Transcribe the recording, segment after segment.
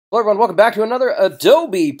Hello everyone, welcome back to another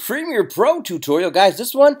Adobe Premiere Pro tutorial. Guys,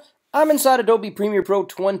 this one, I'm inside Adobe Premiere Pro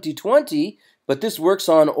 2020, but this works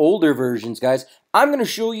on older versions, guys. I'm going to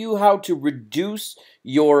show you how to reduce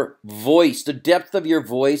your voice, the depth of your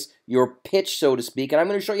voice, your pitch, so to speak, and I'm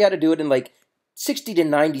going to show you how to do it in like 60 to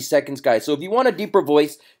 90 seconds, guys. So if you want a deeper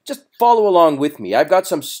voice, just follow along with me. I've got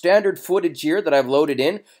some standard footage here that I've loaded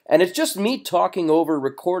in, and it's just me talking over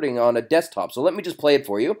recording on a desktop. So let me just play it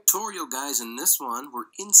for you. Tutorial, guys, in this one, we're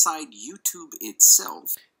inside YouTube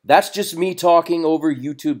itself. That's just me talking over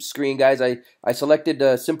YouTube screen, guys. I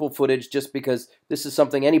selected simple footage just because this is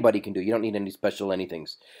something anybody can do. You don't need any special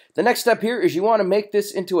anythings. The next step here is you want to make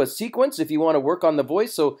this into a sequence if you want to work on the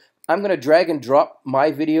voice. So I'm going to drag and drop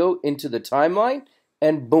my video into the timeline,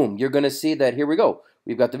 and boom, you're going to see that here we go.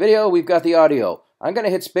 We've got the video, we've got the audio. I'm going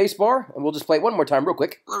to hit spacebar, and we'll just play it one more time real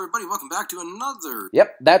quick. Hello, everybody. Welcome back to another.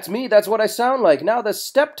 Yep, that's me. That's what I sound like. Now, the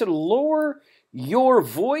step to lower your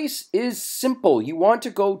voice is simple. You want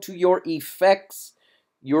to go to your effects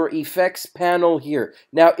panel here.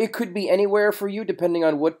 Now, it could be anywhere for you depending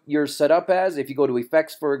on what you're set up as. If you go to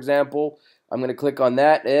effects, for example, I'm going to click on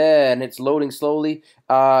that, and it's loading slowly.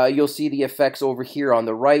 You'll see the effects over here on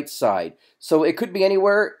the right side. So it could be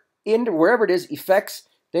anywhere, wherever it is, effects.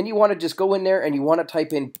 Then you want to just go in there and you want to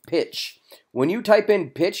type in pitch. When you type in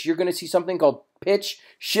pitch, you're going to see something called pitch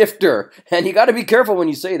shifter. And you got to be careful when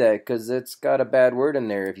you say that because it's got a bad word in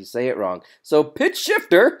there if you say it wrong. So pitch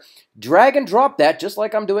shifter, drag and drop that just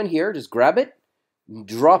like I'm doing here. Just grab it,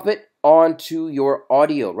 drop it onto your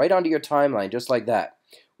audio, right onto your timeline, just like that.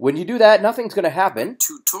 When you do that, nothing's going to happen.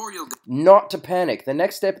 Tutorial. Not to panic. The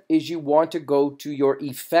next step is you want to go to your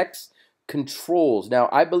effects controls. Now,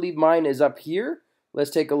 I believe mine is up here. Let's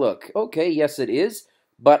take a look. Okay, yes it is.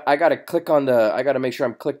 But I got to make sure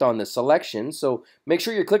I'm clicked on the selection. So make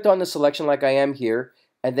sure you're clicked on the selection like I am here,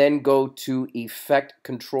 and then go to effect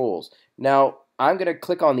controls. Now, I'm going to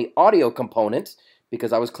click on the audio component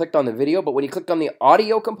because I was clicked on the video, but when you click on the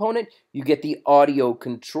audio component, you get the audio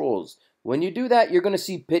controls. When you do that, you're going to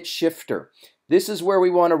see pitch shifter. This is where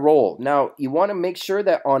we want to roll. Now, you want to make sure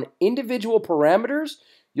that on individual parameters,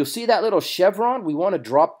 you'll see that little chevron. We want to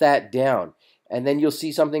drop that down. And then you'll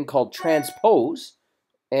see something called transpose.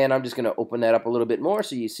 And I'm just going to open that up a little bit more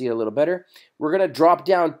so you see it a little better. We're going to drop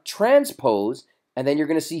down transpose, and then you're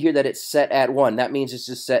going to see here that it's set at 1. That means it's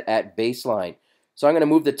just set at baseline. So I'm going to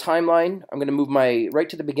move the timeline. I'm going to move my right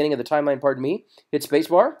to the beginning of the timeline, pardon me. Hit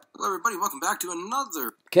spacebar. Hello, everybody. Welcome back to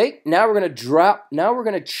another. Okay, now we're going to drop. Now we're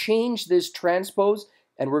going to change this transpose,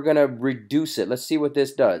 and we're going to reduce it. Let's see what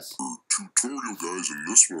this does. Tutorial, guys, in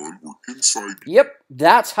this one, we're inside. Yep,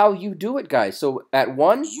 that's how you do it, guys. So at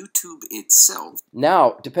 1, YouTube itself.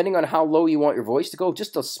 Now, depending on how low you want your voice to go,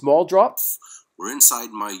 just a small drop. We're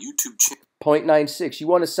inside my YouTube channel. 0.96. You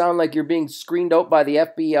want to sound like you're being screened out by the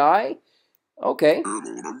FBI? Okay. And I'm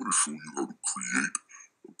going to show you how to create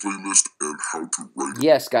a playlist and how to write it.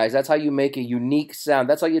 Yes, guys, that's how you make a unique sound.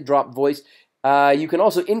 That's how you drop voice. You can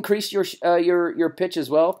also increase your pitch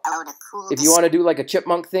as well. If you want to do like a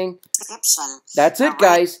chipmunk thing. That's it,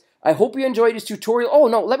 guys. I hope you enjoyed this tutorial. Oh,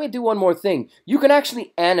 no, let me do one more thing. You can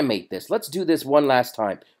actually animate this. Let's do this one last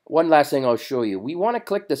time. One last thing I'll show you. We want to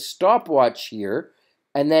click the stopwatch here,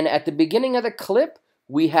 and then at the beginning of the clip,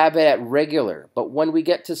 we have it at regular. But when we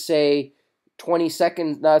get to, say, 20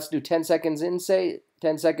 seconds, let's do 10 seconds in, say,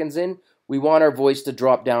 10 seconds in, we want our voice to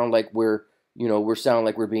drop down like we're sounding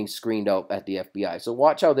like we're being screened out at the FBI. So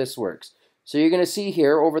watch how this works. So you're going to see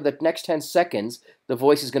here, over the next 10 seconds, the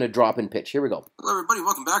voice is going to drop in pitch. Here we go. Hello, everybody.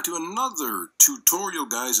 Welcome back to another tutorial,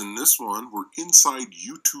 guys. In this one, we're inside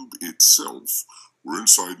YouTube itself. We're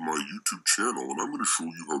inside my YouTube channel, and I'm going to show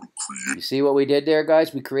you how to create. You see what we did there,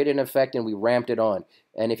 guys? We created an effect, and we ramped it on.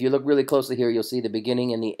 And if you look really closely here, you'll see the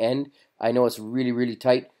beginning and the end. I know it's really, really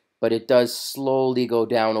tight, but it does slowly go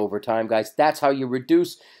down over time, guys. That's how you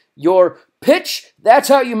reduce your pitch. That's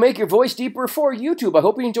how you make your voice deeper for YouTube. I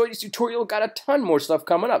hope you enjoyed this tutorial. Got a ton more stuff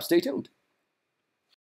coming up. Stay tuned.